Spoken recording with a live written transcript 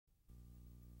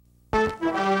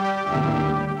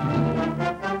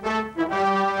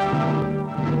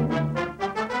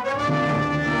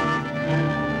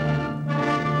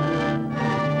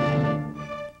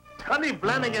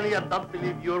Flanagan here don't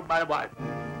believe you're my wife.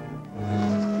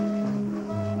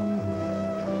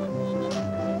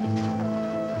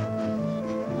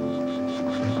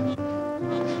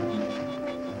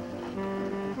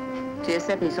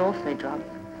 Giuseppe's awfully drunk.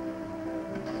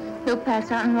 He'll pass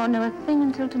out and won't know a thing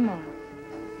until tomorrow.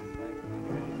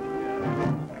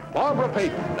 Barbara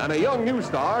Payton and a young new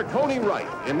star, Tony Wright,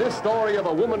 in this story of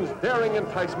a woman's daring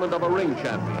enticement of a ring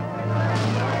champion.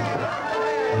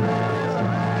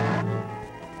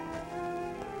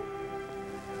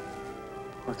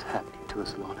 What's happening to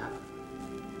us, Lorna?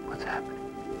 What's happening?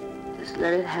 Just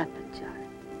let it happen, Johnny.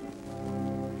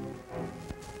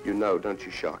 You know, don't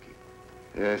you, Sharky?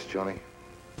 Yes, Johnny.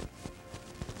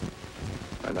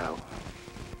 I know.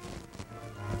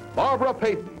 Barbara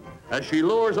Payton, as she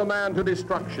lures a man to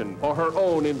destruction for her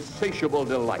own insatiable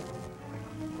delight.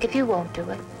 If you won't do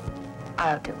it,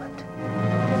 I'll do it.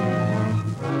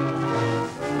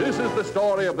 This is the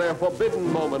story of their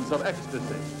forbidden moments of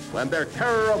ecstasy and their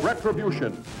terror of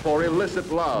retribution for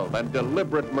illicit love and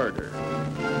deliberate murder.